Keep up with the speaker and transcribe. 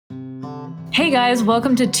Hey guys,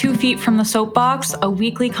 welcome to 2 Feet from the Soapbox, a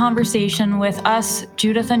weekly conversation with us,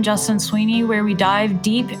 Judith and Justin Sweeney, where we dive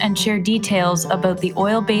deep and share details about the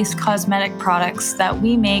oil-based cosmetic products that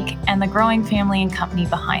we make and the growing family and company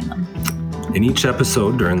behind them. In each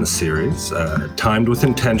episode during the series, timed with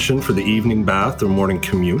intention for the evening bath or morning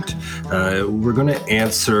commute, we're going to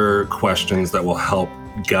answer questions that will help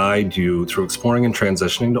guide you through exploring and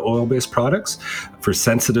transitioning to oil-based products for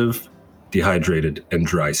sensitive, dehydrated, and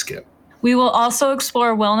dry skin. We will also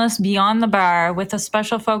explore wellness beyond the bar with a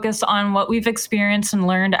special focus on what we've experienced and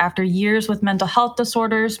learned after years with mental health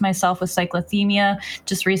disorders, myself with cyclothymia,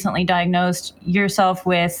 just recently diagnosed, yourself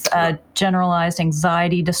with generalized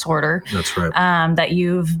anxiety disorder. That's right. That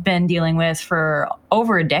you've been dealing with for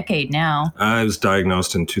over a decade now. I was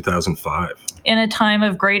diagnosed in 2005. In a time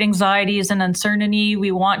of great anxieties and uncertainty,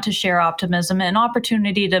 we want to share optimism and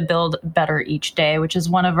opportunity to build better each day, which is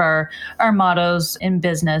one of our mottos in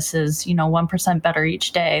business is, 1% better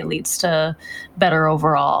each day leads to better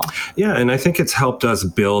overall. Yeah, and I think it's helped us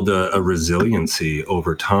build a resiliency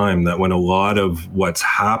over time that when a lot of what's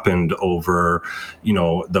happened over,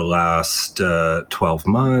 the last 12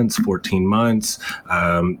 months, 14 months,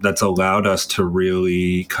 that's allowed us to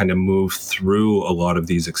really kind of move through a lot of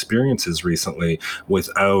these experiences recently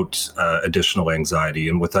without additional anxiety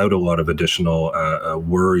and without a lot of additional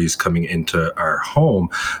worries coming into our home,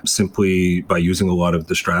 simply by using a lot of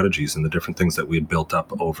the strategies and the different things that we had built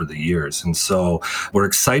up over the years. And so we're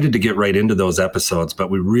excited to get right into those episodes, but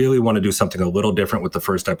we really want to do something a little different with the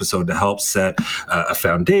first episode to help set a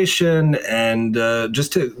foundation and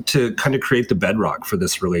just to kind of create the bedrock for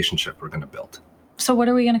this relationship we're going to build. So what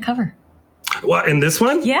are we going to cover? Well, in this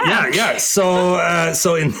one? Yeah.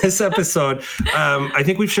 So in this episode, I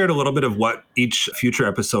think we've shared a little bit of what each future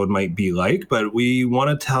episode might be like, but we want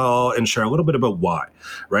to tell and share a little bit about why,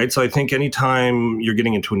 right? So I think anytime you're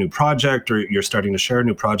getting into a new project or you're starting to share a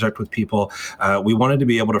new project with people, we wanted to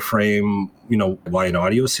be able to frame, why an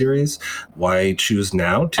audio series, why choose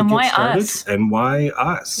now to get started, and why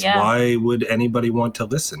us? Yeah. Why would anybody want to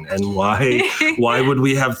listen? And why would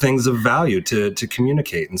we have things of value to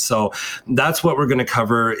communicate? And so that's what we're going to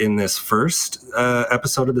cover in this first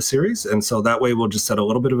episode of the series. And so that way we'll just set a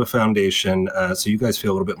little bit of a foundation so you guys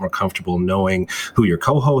feel a little bit more comfortable knowing who your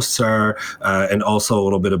co-hosts are and also a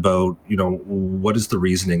little bit about, what is the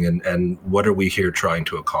reasoning and what are we here trying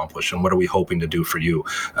to accomplish and what are we hoping to do for you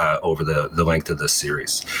over the length of this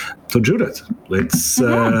series. So Judith,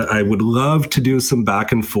 I would love to do some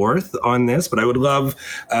back and forth on this, but I would love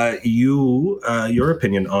your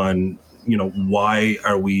opinion on why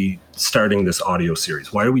are we starting this audio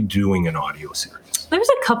series? Why are we doing an audio series? There's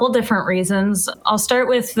a couple different reasons. I'll start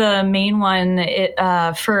with the main one.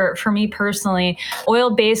 For me personally,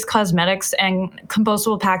 oil-based cosmetics and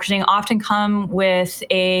compostable packaging often come with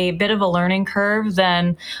a bit of a learning curve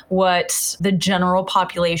than what the general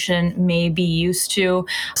population may be used to.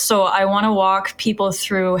 So I want to walk people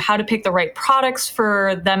through how to pick the right products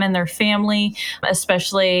for them and their family,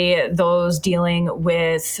 especially those dealing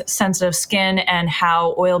with sensitive skin, and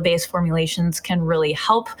how oil-based formulations can really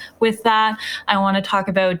help with that. I want to talk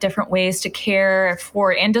about different ways to care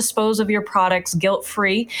for and dispose of your products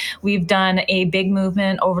guilt-free. We've done a big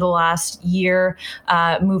movement over the last year,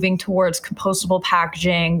 moving towards compostable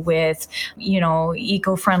packaging with,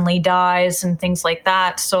 eco-friendly dyes and things like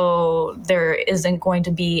that. So there isn't going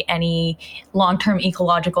to be any long-term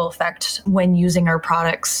ecological effect when using our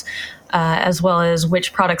products. As well as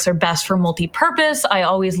which products are best for multi-purpose. I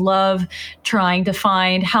always love trying to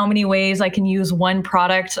find how many ways I can use one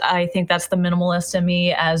product. I think that's the minimalist in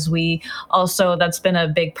me, that's been a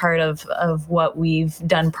big part of what we've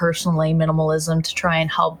done personally, minimalism, to try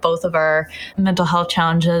and help both of our mental health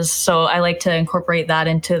challenges. So I like to incorporate that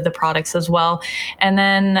into the products as well. And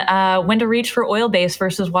then when to reach for oil-based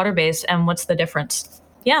versus water-based and what's the difference.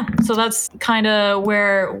 Yeah, so that's kind of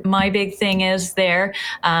where my big thing is there.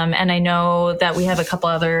 And I know that we have a couple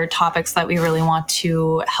other topics that we really want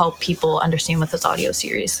to help people understand with this audio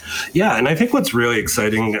series. Yeah, and I think what's really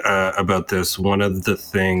exciting about this, one of the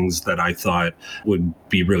things that I thought would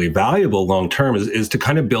be really valuable long-term is to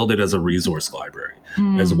kind of build it as a resource library.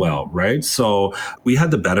 As well, right? So we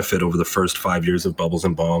had the benefit over the first 5 years of Bubbles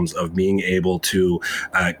and Balms of being able to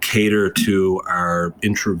cater to our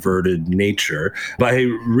introverted nature by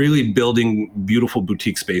really building beautiful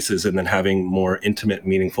boutique spaces and then having more intimate,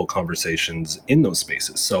 meaningful conversations in those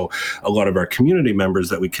spaces. So a lot of our community members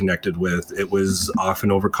that we connected with, it was often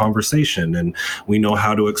over conversation, and we know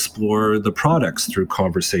how to explore the products through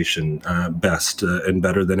conversation best and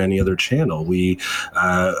and better than any other channel. We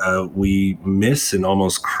miss and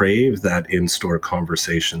almost crave that in-store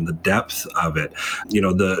conversation, the depth of it.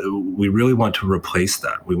 We really want to replace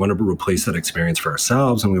that. We want to replace that experience for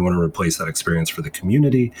ourselves, and we want to replace that experience for the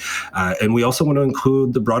community. And we also want to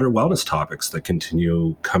include the broader wellness topics that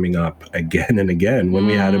continue coming up again and again when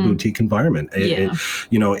we had a boutique environment.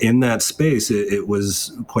 In that space, it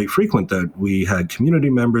was quite frequent that we had community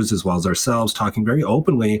members as well as ourselves talking very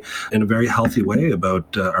openly in a very healthy way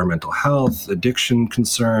about our mental health, addiction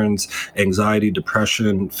concerns, anxiety,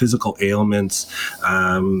 depression, physical ailments.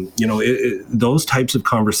 Those types of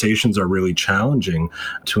conversations are really challenging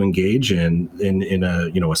to engage in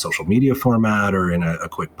a social media format or in a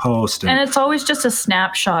quick post. And it's always just a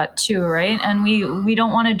snapshot too, right? And we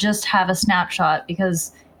don't want to just have a snapshot,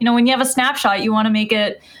 because when you have a snapshot, you want to make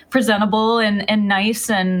it presentable and nice.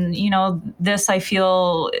 And, this I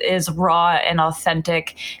feel is raw and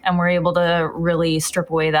authentic. And we're able to really strip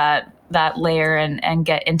away that layer and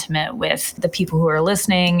get intimate with the people who are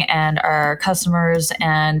listening and our customers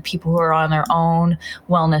and people who are on their own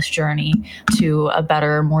wellness journey to a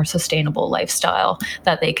better, more sustainable lifestyle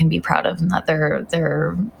that they can be proud of, and that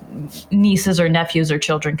their nieces or nephews or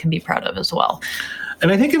children can be proud of as well.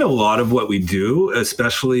 And I think in a lot of what we do,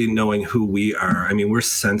 especially knowing who we are, we're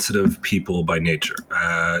sensitive people by nature.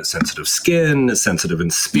 Sensitive skin, sensitive in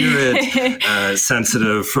spirit,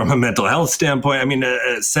 sensitive from a mental health standpoint.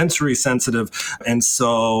 Sensory sensitive. And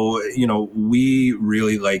so, we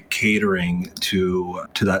really like catering to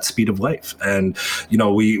that speed of life. And,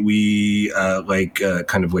 we like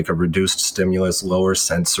kind of like a reduced stimulus, lower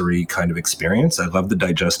sensory kind of experience. I love the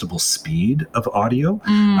digestible speed of audio.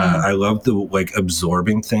 I love the absorbing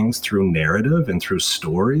things through narrative and through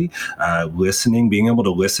story, listening, being able to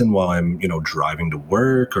listen while I'm, driving to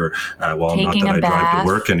work, or not that I drive to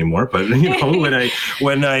work anymore, but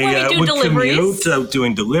when I would commute,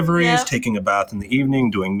 doing deliveries, taking a bath in the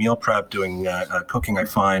evening, doing meal prep, doing cooking, I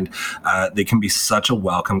find they can be such a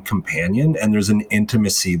welcome companion, and there's an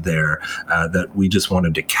intimacy there that we just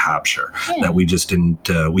wanted to capture. That we just didn't.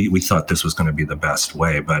 We thought this was going to be the best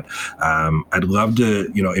way, but I'd love to,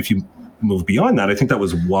 if you move beyond that. I think that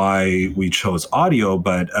was why we chose audio,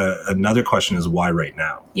 but another question is why right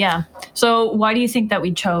now? Yeah. So why do you think that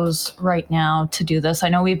we chose right now to do this? I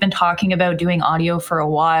know we've been talking about doing audio for a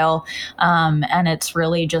while, and it's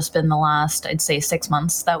really just been the last, I'd say, 6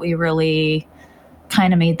 months that we really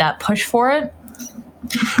kind of made that push for it.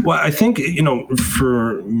 Well, I think,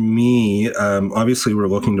 for me, obviously we're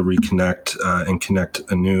looking to reconnect and connect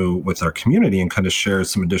anew with our community and kind of share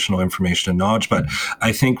some additional information and knowledge. But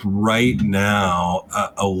I think right now,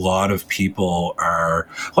 a lot of things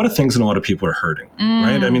and a lot of people are hurting,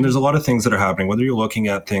 right? There's a lot of things that are happening, whether you're looking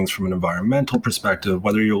at things from an environmental perspective,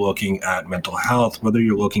 whether you're looking at mental health, whether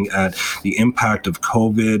you're looking at the impact of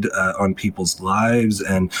COVID on people's lives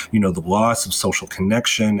and, the loss of social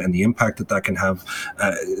connection and the impact that can have.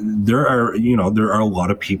 There are a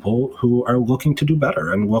lot of people who are looking to do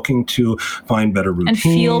better and looking to find better routines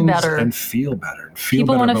and feel better.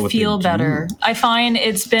 People want to feel better. I find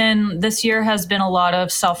this year has been a lot of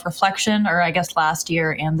self-reflection, or I guess last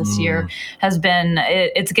year and this year has been,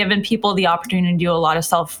 it's given people the opportunity to do a lot of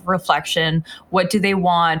self-reflection. What do they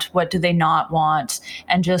want? What do they not want?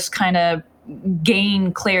 And just kind of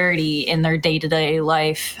gain clarity in their day-to-day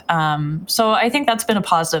life. So I think that's been a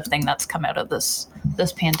positive thing that's come out of this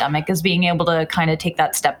pandemic, is being able to kind of take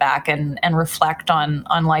that step back and reflect on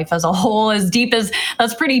life as a whole. As deep as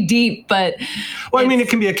that's pretty deep, but it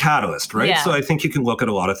can be a catalyst, right? Yeah. So I think you can look at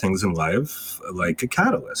a lot of things in life like a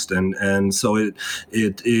catalyst, and so it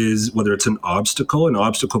is, whether it's an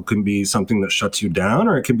obstacle can be something that shuts you down,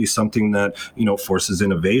 or it can be something that forces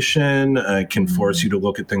innovation. It can force you to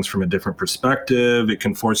look at things from a different perspective. It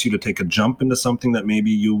can force you to take a jump into something that maybe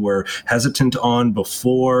you were hesitant on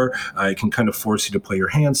before. It can kind of force you to play your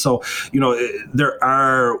hand. So, there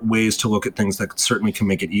are ways to look at things that certainly can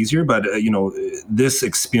make it easier, but, this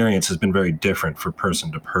experience has been very different for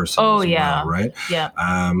person to person. Yeah. Well, right? Yeah.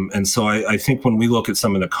 And so I think when we look at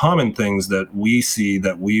some of the common things that we see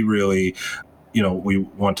that we really we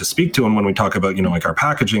want to speak to, and when we talk about, like our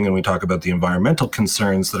packaging, and we talk about the environmental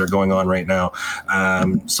concerns that are going on right now.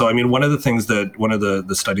 So, one of the things one of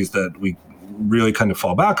the studies that we really kind of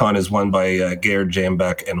fall back on is one by Gerd,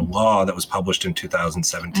 Jambeck, and Law that was published in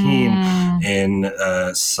 2017 in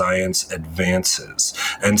Science Advances.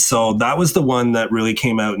 And so that was the one that really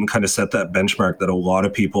came out and kind of set that benchmark that a lot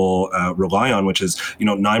of people rely on, which is,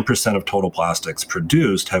 9% of total plastics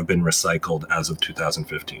produced have been recycled as of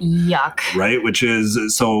 2015. Yuck. Right? Which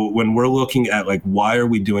is, so when we're looking at like, why are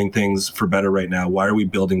we doing things for better right now? Why are we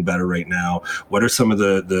building better right now? What are some of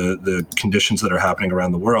the conditions that are happening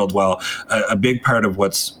around the world? Well, a big part of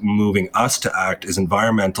what's moving us to act is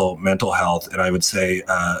environmental, mental health, and I would say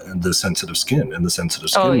the sensitive skin and the sensitive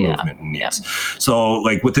skin movement needs. So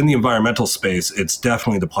like within the environmental space, it's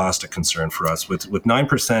definitely the plastic concern for us with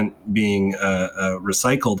 9% being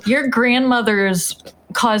recycled. Your grandmother's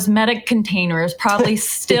cosmetic container is probably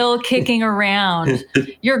still kicking around.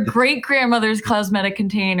 Your great grandmother's cosmetic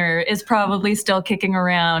container is probably still kicking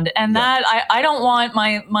around. And that I don't want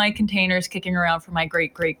my containers kicking around for my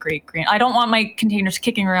great I don't want my containers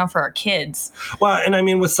kicking around for our kids. Well, and I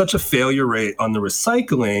mean, with such a failure rate on the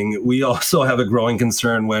recycling, we also have a growing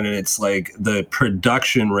concern when it's like the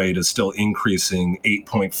production rate is still increasing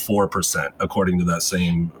 8.4%, according to that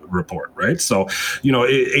same report, right? So,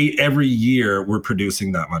 every year we're producing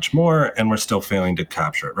that much more and we're still failing to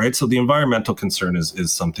capture it, right? So the environmental concern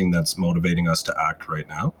is something that's motivating us to act right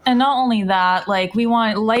now. And not only that, like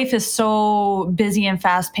life is so busy and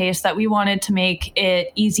fast paced that we wanted to make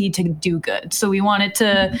it easy to do good. So we wanted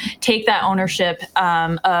to take that ownership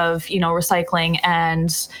of, recycling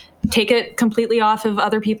and take it completely off of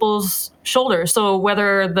other people's shoulders. So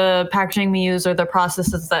whether the packaging we use or the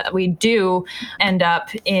processes that we do end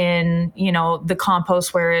up in, the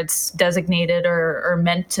compost where it's designated or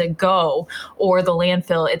meant to go, or the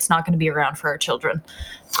landfill, it's not going to be around for our children.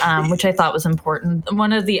 Which I thought was important.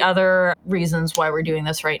 One of the other reasons why we're doing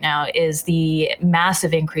this right now is the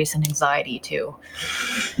massive increase in anxiety too.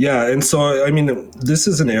 Yeah, and so, I mean, this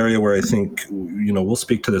is an area where I think, we'll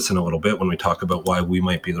speak to this in a little bit when we talk about why we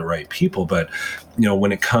might be the right people. But,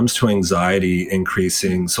 when it comes to anxiety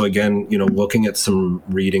increasing, so again, looking at some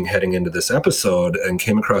reading heading into this episode and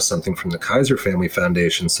came across something from the Kaiser Family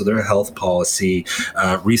Foundation. So they're a health policy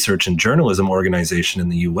research and journalism organization in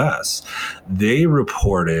the U.S. They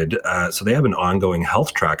reported, so they have an ongoing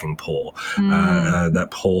health tracking poll that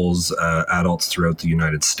polls adults throughout the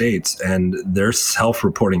United States, and their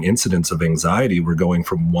self-reporting incidents of anxiety were going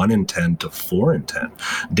from 1 in 10 to 4 in 10,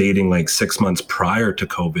 dating like 6 months prior to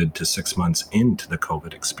COVID to 6 months into the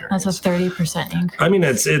COVID experience. That's a 30% increase. I mean,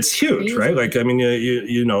 it's huge, right? Like, I mean,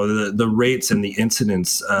 the rates and the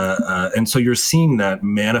incidents, and so you're seeing that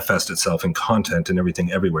manifest itself in content and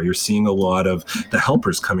everything everywhere. You're seeing a lot of the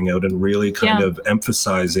helpers coming out and really kind of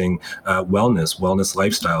emphasizing wellness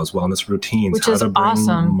lifestyles, wellness routines, which how is to bring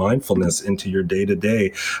awesome. mindfulness into your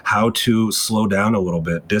day-to-day, how to slow down a little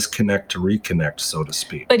bit, disconnect to reconnect, so to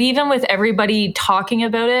speak. But even with everybody talking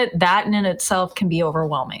about it, that in itself can be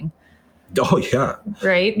overwhelming. Oh, yeah.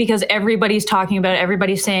 Right? Because everybody's talking about it.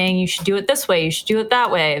 Everybody's saying you should do it this way, you should do it that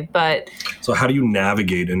way. But so how do you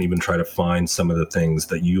navigate and even try to find some of the things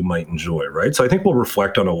that you might enjoy, right? So I think we'll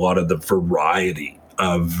reflect on a lot of the variety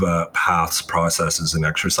of paths, processes, and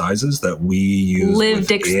exercises that we use. Lived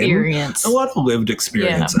experience. A lot of lived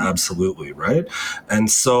experience, absolutely, right? And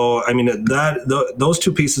so, I mean, those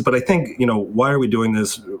two pieces, but I think, why are we doing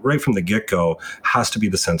this right from the get-go has to be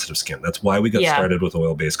the sensitive skin. That's why we got started with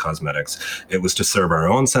oil-based cosmetics. It was to serve our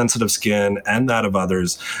own sensitive skin and that of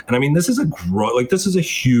others. And I mean, this is a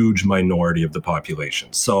huge minority of the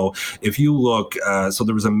population. So if you look, so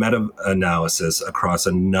there was a meta-analysis across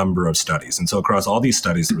a number of studies. And so across all these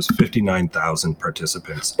studies, there was 59,000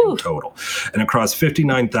 participants in total. And across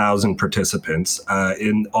 59,000 participants,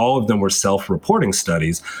 in all of them were self-reporting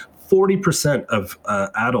studies, 40% of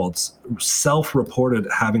adults self-reported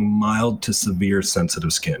having mild to severe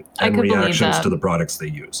sensitive skin and reactions to the products they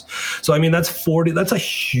use. So, I mean, that's a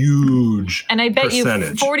huge And I bet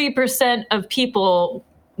percentage. you 40% of people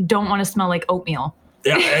don't want to smell like oatmeal.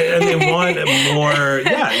 Yeah, and they want more.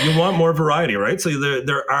 Yeah, you want more variety, right? So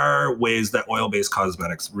there are ways that oil-based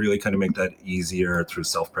cosmetics really kind of make that easier through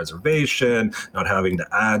self-preservation, not having to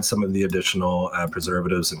add some of the additional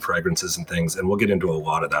preservatives and fragrances and things. And we'll get into a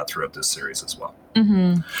lot of that throughout this series as well.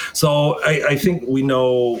 Mm-hmm. So I think we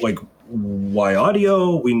know why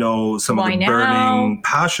audio, we know some of the burning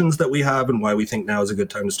passions that we have and why we think now is a good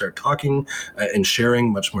time to start talking and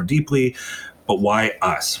sharing much more deeply. But why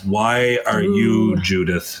us? Why are you,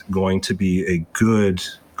 Judith, going to be a good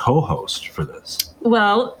co-host for this?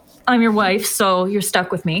 Well, I'm your wife, so you're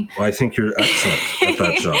stuck with me. Well, I think you're excellent at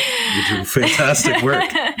that job. You do fantastic work.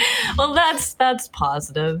 Well, that's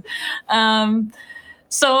positive.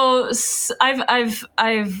 I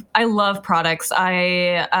love products.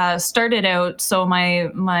 I started out, so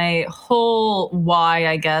my whole why,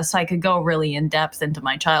 I guess I could go really in depth into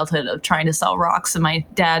my childhood of trying to sell rocks in my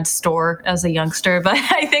dad's store as a youngster, but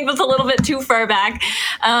I think that's a little bit too far back.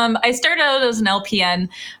 I started out as an LPN.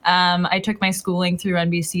 I took my schooling through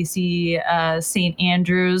NBCC St.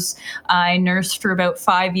 Andrews. I nursed for about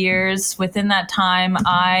 5 years. Within that time,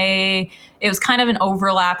 it was kind of an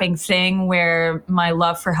overlapping thing where my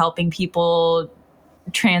love for helping people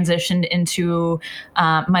transitioned into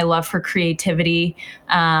my love for creativity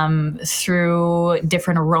through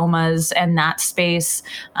different aromas and that space.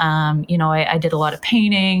 I did a lot of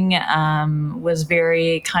painting, was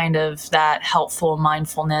very kind of that helpful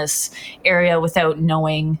mindfulness area without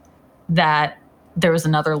knowing that there was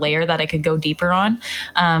another layer that I could go deeper on.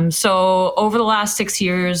 So over the last 6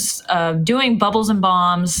 years of doing bubbles and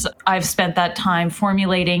bombs, I've spent that time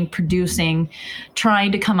formulating, producing,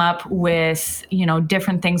 trying to come up with,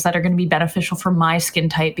 different things that are going to be beneficial for my skin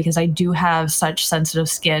type, because I do have such sensitive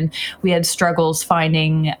skin. We had struggles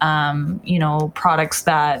finding, products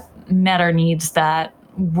that met our needs, that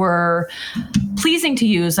were pleasing to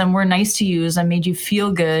use and were nice to use and made you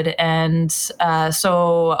feel good. And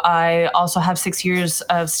so I also have 6 years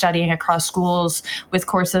of studying across schools with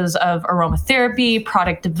courses of aromatherapy,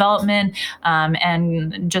 product development,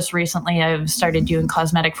 and just recently I've started doing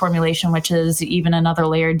cosmetic formulation, which is even another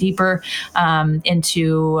layer deeper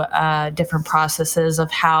into different processes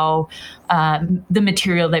of how the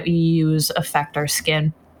material that we use affect our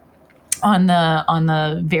skin on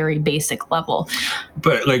the very basic level.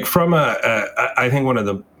 But like I think one of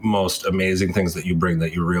the most amazing things that you bring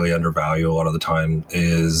that you really undervalue a lot of the time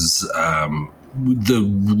is the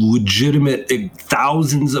legitimate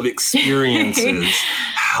thousands of experiences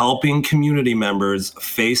helping community members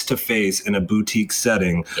face to face in a boutique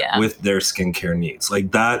setting with their skincare needs.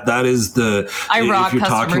 Like that is if you're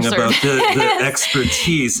talking about the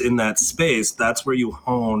expertise in that space, that's where you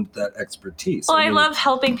honed that expertise. Well, I love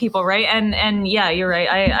helping people, right? And yeah, you're right.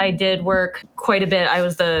 I did work quite a bit. I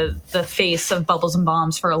was the face of Bubbles and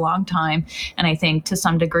Bombs for a long time. And I think to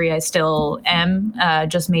some degree I still am,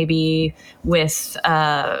 just maybe with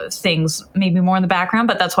things maybe more in the background,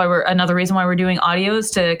 but that's why another reason why we're doing audio is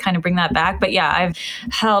to kind of bring that back. But yeah, I've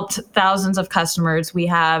helped thousands of customers. We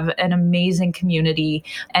have an amazing community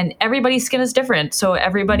and everybody's skin is different. So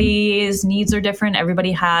everybody's needs are different.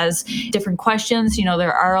 Everybody has different questions.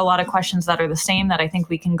 There are a lot of questions that are the same that I think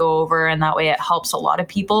we can go over, and that way it helps a lot of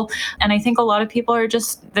people. And I think a lot of people are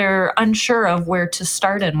they're unsure of where to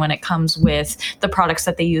start in when it comes with the products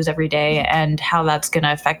that they use every day and how that's going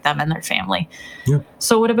to affect them and their family. Yeah.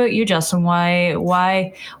 So what about you, Justin?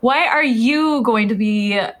 Why are you going to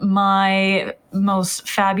be my most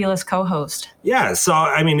fabulous co-host? Yeah. So,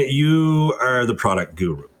 I mean, you are the product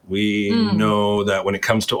guru. We know that when it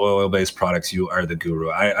comes to oil-based products, you are the guru.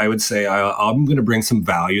 I would say I'm going to bring some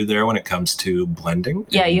value there when it comes to blending.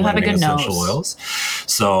 Yeah, you have a good essential nose. Oils.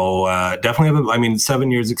 So definitely have,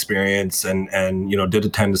 7 years experience and did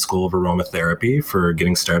attend a school of aromatherapy for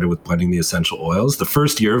getting started with blending the essential oils. The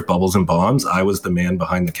first year of Bubbles and Bombs, I was the man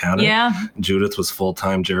behind the counter. Yeah. Judith was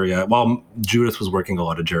full-time geriatric. Well, Judith was working a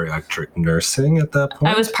lot of geriatric nursing at that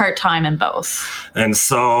point. I was part-time in both. And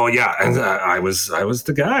so, I was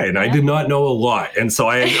the guy. And I did not know a lot. And so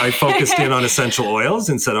I focused in on essential oils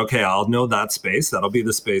and said, okay, I'll know that space. That'll be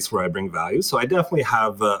the space where I bring value. So I definitely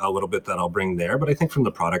have a little bit that I'll bring there. But I think from the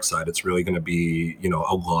product side, it's really going to be,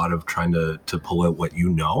 a lot of trying to pull out what you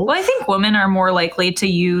know. Well, I think women are more likely to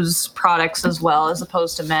use products as well as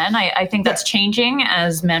opposed to men. I think that's changing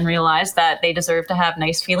as men realize that they deserve to have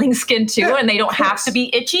nice feeling skin too, and they don't have to be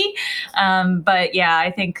itchy. But yeah, I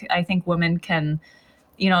think women can,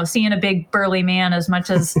 seeing a big burly man as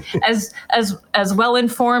much as well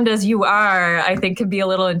informed as you are, I think can be a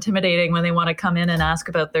little intimidating when they want to come in and ask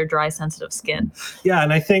about their dry, sensitive skin. Yeah,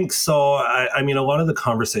 and I think so. I mean, a lot of the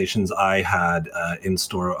conversations I had in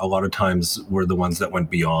store, a lot of times were the ones that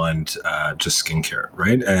went beyond just skincare,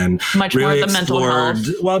 right? And much really more the mental health.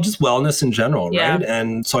 Well, just wellness in general, yeah. Right?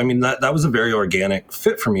 And so, I mean, that was a very organic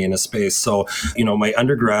fit for me in a space. So, my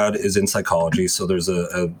undergrad is in psychology, so there's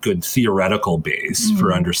a good theoretical base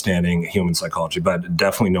for understanding human psychology, but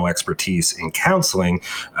definitely no expertise in counseling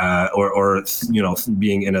or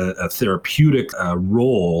being in a therapeutic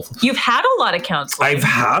role. You've had a lot of counseling. I've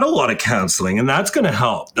had a lot of counseling, and that's going to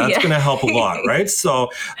help. That's going to help a lot, right? So,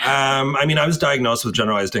 I was diagnosed with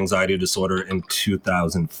generalized anxiety disorder in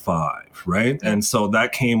 2005, right? Yeah. And so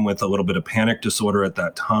that came with a little bit of panic disorder at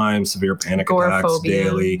that time, severe panic attacks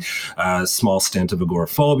daily, small stint of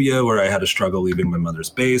agoraphobia where I had to struggle leaving my mother's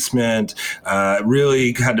basement, really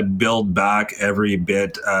really had to build back every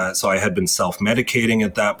bit. So I had been self-medicating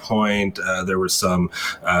at that point. There were some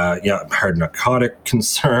hard narcotic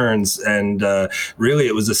concerns, and really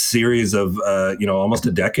it was a series of almost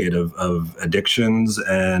a decade of addictions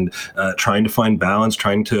and trying to find balance,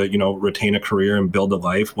 trying to retain a career and build a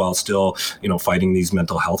life while still fighting these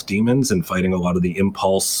mental health demons and fighting a lot of the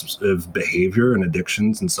impulsive behavior and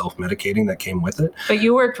addictions and self-medicating that came with it. But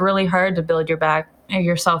you worked really hard to build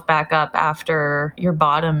yourself back up after your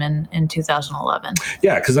bottom in 2011.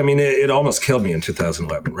 Yeah, because I mean, it almost killed me in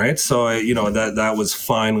 2011, right? So that was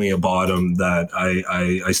finally a bottom that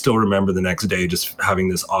I still remember the next day, just having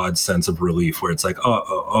this odd sense of relief where it's like,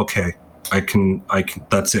 oh okay, I can.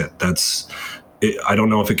 That's it. That's it. I don't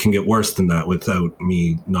know if it can get worse than that without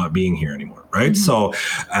me not being here anymore, right?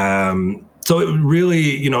 Mm-hmm. So it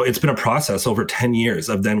really, it's been a process over 10 years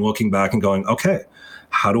of then looking back and going, okay,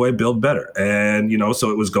 how do I build better? And,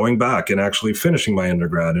 so it was going back and actually finishing my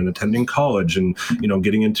undergrad and attending college and,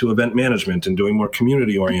 getting into event management and doing more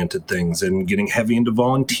community oriented things and getting heavy into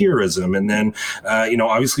volunteerism. And then,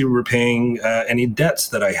 obviously repaying any debts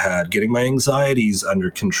that I had, getting my anxieties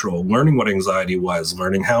under control, learning what anxiety was,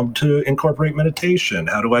 learning how to incorporate meditation.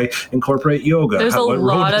 How do I incorporate yoga? There's a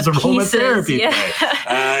lot of pieces. Yeah.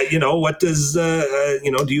 What does,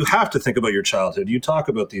 do you have to think about your childhood? Do you talk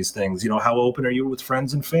about these things? How open are you with friends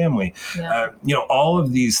and family? Yeah. All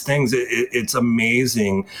of these things, it's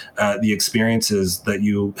amazing the experiences that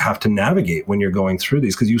you have to navigate when you're going through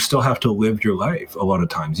these, because you still have to live your life a lot of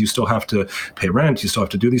times. You still have to pay rent, you still have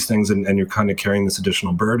to do these things, and you're kind of carrying this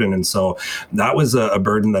additional burden. And so that was a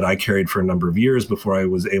burden that I carried for a number of years before I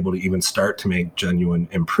was able to even start to make genuine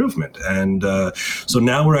improvement. And so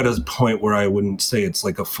now we're at a point where I wouldn't say it's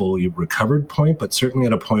like a fully recovered point, but certainly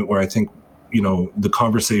at a point where I think the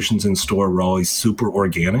conversations in store were always super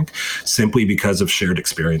organic, simply because of shared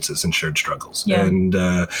experiences and shared struggles. Yeah. And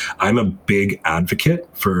I'm a big advocate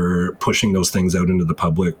for pushing those things out into the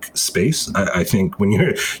public space. I think when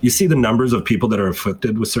you see the numbers of people that are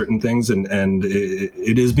afflicted with certain things, and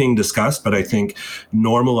it is being discussed, but I think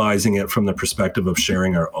normalizing it from the perspective of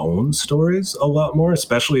sharing our own stories a lot more,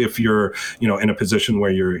 especially if you're, in a position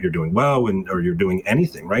where you're doing well or you're doing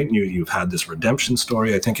anything, right? And you've had this redemption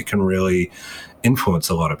story. I think it can really influence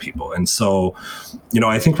a lot of people. And so,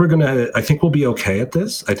 I think we'll be okay at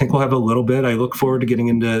this. I think we'll have a little bit. I look forward to getting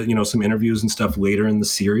into, some interviews and stuff later in the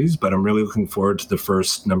series, but I'm really looking forward to the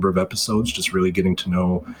first number of episodes, just really getting to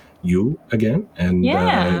know you again and,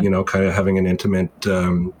 kind of having an intimate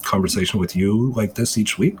conversation with you like this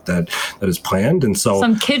each week that is planned. And so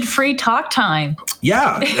some kid-free talk time.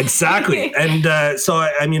 Yeah, exactly. And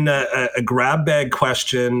a grab bag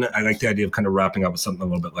question. I like the idea of kind of wrapping up with something a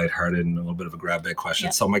little bit lighthearted and a little bit of a grab bag question.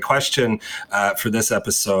 Yeah. So my question for this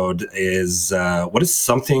episode is, what is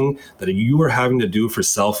something that you are having to do for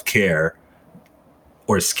self-care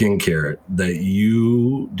or skincare that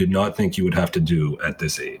you did not think you would have to do at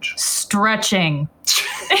this age? Stretching.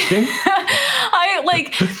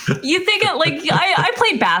 I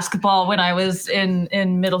played basketball when I was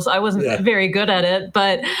in middle school. I wasn't very good at it,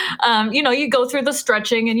 but you go through the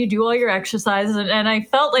stretching and you do all your exercises, and I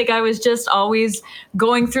felt like I was just always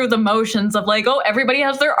going through the motions of like, oh, everybody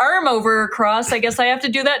has their arm over across. I guess I have to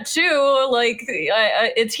do that too. Like,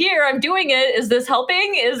 it's here. I'm doing it. Is this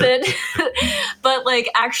helping? Is it? But like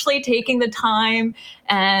actually taking the time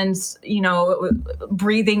and,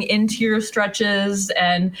 breathing into your stretches.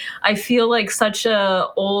 And I feel like such a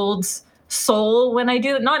old soul when I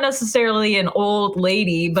do it. Not necessarily an old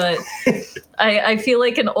lady, but I feel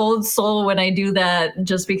like an old soul when I do that,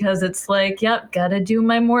 just because it's like, yep, gotta do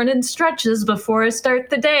my morning stretches before I start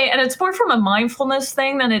the day. And it's more from a mindfulness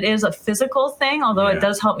thing than it is a physical thing, although it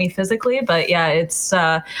does help me physically. But yeah, it's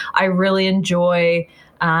I really enjoy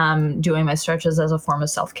doing my stretches as a form of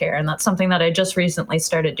self-care. And that's something that I just recently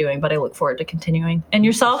started doing, but I look forward to continuing. And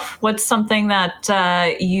yourself, what's something that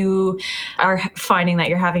you are finding that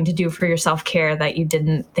you're having to do for your self-care that you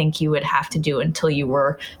didn't think you would have to do until you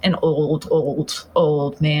were an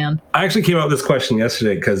old man? I actually came up with this question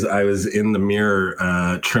yesterday because I was in the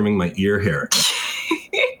mirror trimming my ear hair.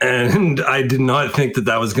 And I did not think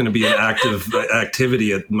that was going to be an active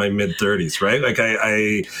activity at my mid-30s, right? Like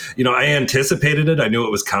I anticipated it. I knew it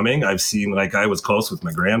was coming. I've seen, like, I was close with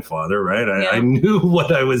my grandfather, right? I knew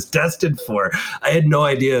what I was destined for. I had no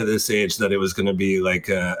idea at this age that it was going to be like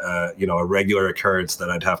a regular occurrence that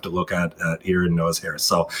I'd have to look at ear and nose hair.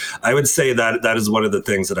 So I would say that is one of the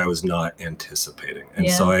things that I was not anticipating. And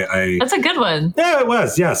so I that's a good one. Yeah, it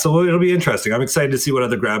was. Yeah. So it'll be interesting. I'm excited to see what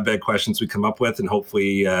other grab bag questions we come up with, and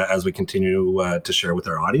hopefully as we continue to share with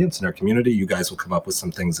our audience and our community, you guys will come up with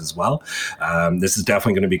some things as well. This is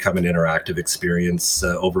definitely going to become an interactive experience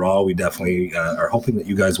overall. We definitely are hoping that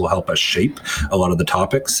you guys will help us shape a lot of the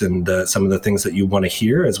topics and some of the things that you want to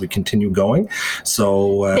hear as we continue going.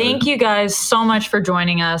 So thank you guys so much for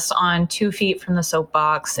joining us on 2 Feet from the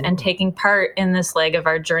Soapbox and taking part in this leg of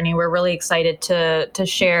our journey. We're really excited to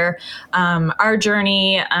share our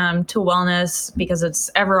journey to wellness, because it's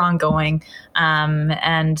ever ongoing.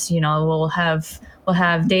 And we'll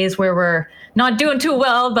have days where we're not doing too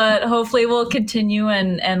well, but hopefully we'll continue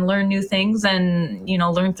and learn new things and,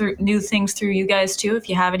 learn through new things through you guys too. If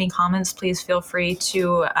you have any comments, please feel free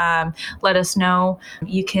to let us know.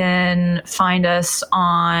 You can find us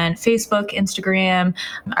on Facebook, Instagram.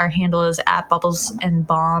 Our handle is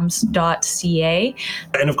 @bubblesandbombs.ca.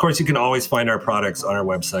 And of course, you can always find our products on our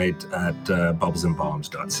website at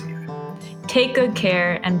bubblesandbombs.ca. Take good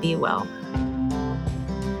care and be well.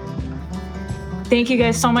 Thank you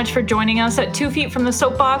guys so much for joining us at 2 Feet from the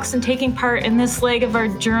Soapbox and taking part in this leg of our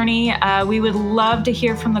journey. We would love to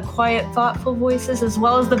hear from the quiet, thoughtful voices as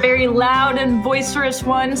well as the very loud and boisterous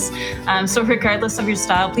ones. So regardless of your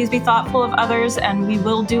style, please be thoughtful of others, and we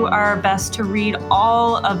will do our best to read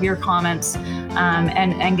all of your comments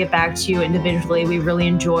and get back to you individually. We really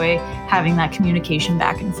enjoy having that communication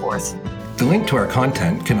back and forth. The link to our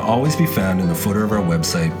content can always be found in the footer of our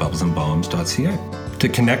website, bubblesandbombs.ca. To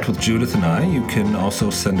connect with Judith and I, you can also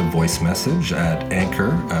send a voice message at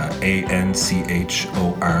anchor,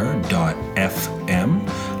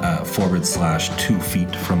 anchor.fm/2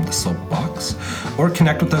 feet from the soapbox, or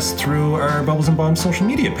connect with us through our Bubbles and Bombs social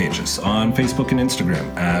media pages on Facebook and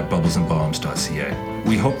Instagram at bubblesandbombs.ca.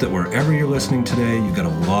 We hope that wherever you're listening today, you got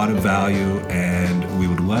a lot of value, and we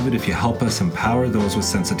would love it if you help us empower those with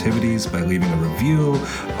sensitivities by leaving a review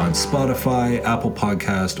on Spotify, Apple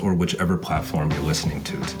Podcast, or whichever platform you're listening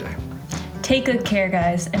to today. Take good care,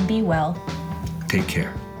 guys, and be well. Take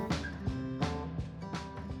care.